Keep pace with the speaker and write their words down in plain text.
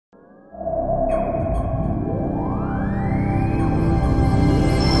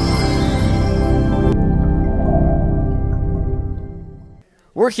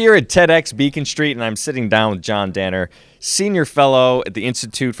We're here at TEDxBeaconStreet, and I'm sitting down with John Danner, Senior Fellow at the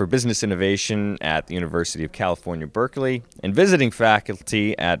Institute for Business Innovation at the University of California, Berkeley, and visiting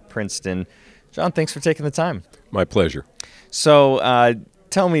faculty at Princeton. John, thanks for taking the time. My pleasure. So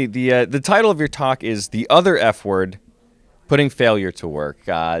tell me, the title of your talk is The Other F Word, Putting Failure to Work.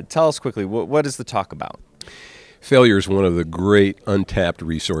 Tell us quickly, what is the talk about? Failure is one of the great untapped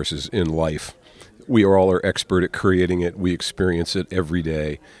resources in life. We all are expert at creating it. We experience it every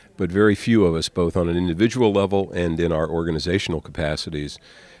day. But very few of us, both on an individual level and in our organizational capacities,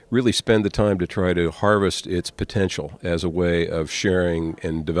 really spend the time to try to harvest its potential as a way of sharing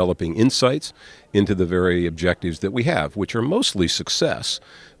and developing insights into the very objectives that we have, which are mostly success.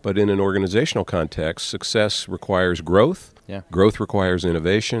 But in an organizational context, success requires growth. Yeah. Growth requires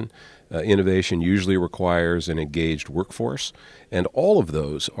innovation. Innovation usually requires an engaged workforce, and all of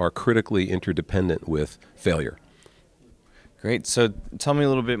those are critically interdependent with failure. Great. So tell me a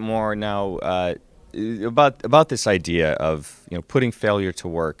little bit more now about this idea of putting failure to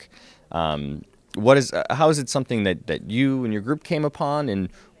work. How is it something that you and your group came upon, and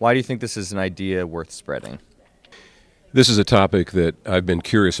why do you think this is an idea worth spreading? This is a topic that I've been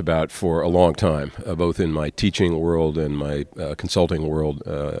curious about for a long time, both in my teaching world and my consulting world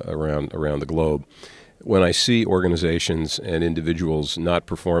around the globe. When I see organizations and individuals not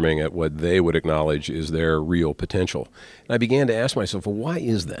performing at what they would acknowledge is their real potential, I began to ask myself, well, why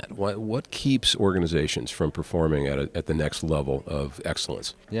is that? What keeps organizations from performing at the next level of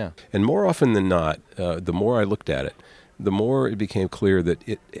excellence? Yeah. And more often than not, the more I looked at it, the more it became clear that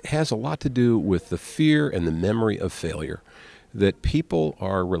it has a lot to do with the fear and the memory of failure, that people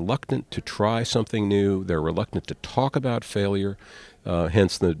are reluctant to try something new, they're reluctant to talk about failure,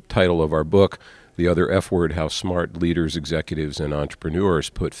 hence the title of our book, The Other F Word, How Smart Leaders, Executives, and Entrepreneurs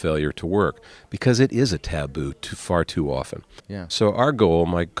Put Failure to Work, because it is a taboo far too often. Yeah. So our goal,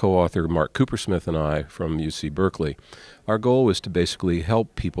 my co-author Mark Coopersmith and I from UC Berkeley, our goal was to basically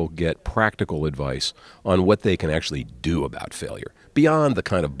help people get practical advice on what they can actually do about failure, beyond the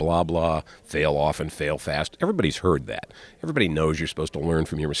kind of blah, blah, fail often, fail fast. Everybody's heard that. Everybody knows you're supposed to learn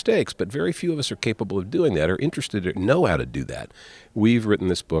from your mistakes, but very few of us are capable of doing that or interested or know how to do that. We've written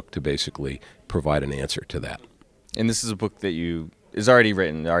this book to basically provide an answer to that. And this is a book that is already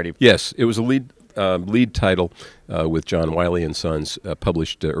written, Yes, it was a lead title with John Wiley and Sons,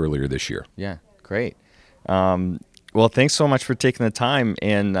 published earlier this year. Yeah, great. Well, thanks so much for taking the time,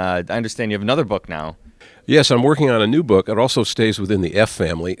 and I understand you have another book now. Yes, I'm working on a new book. It also stays within the F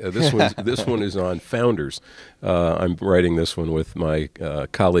family. This one is on founders. I'm writing this one with my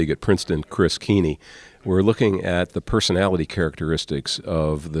colleague at Princeton, Chris Keeney. We're looking at the personality characteristics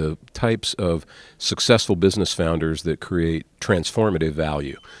of the types of successful business founders that create transformative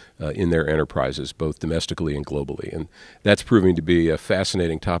value in their enterprises, both domestically and globally. And that's proving to be a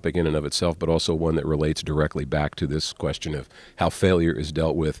fascinating topic in and of itself, but also one that relates directly back to this question of how failure is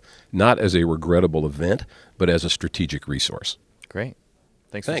dealt with, not as a regrettable event, but as a strategic resource. Great.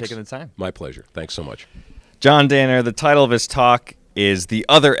 Thanks for taking the time. My pleasure. Thanks so much. John Danner, the title of his talk is The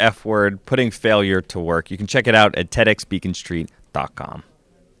Other F Word, Putting Failure to Work. You can check it out at TEDxBeaconStreet.com.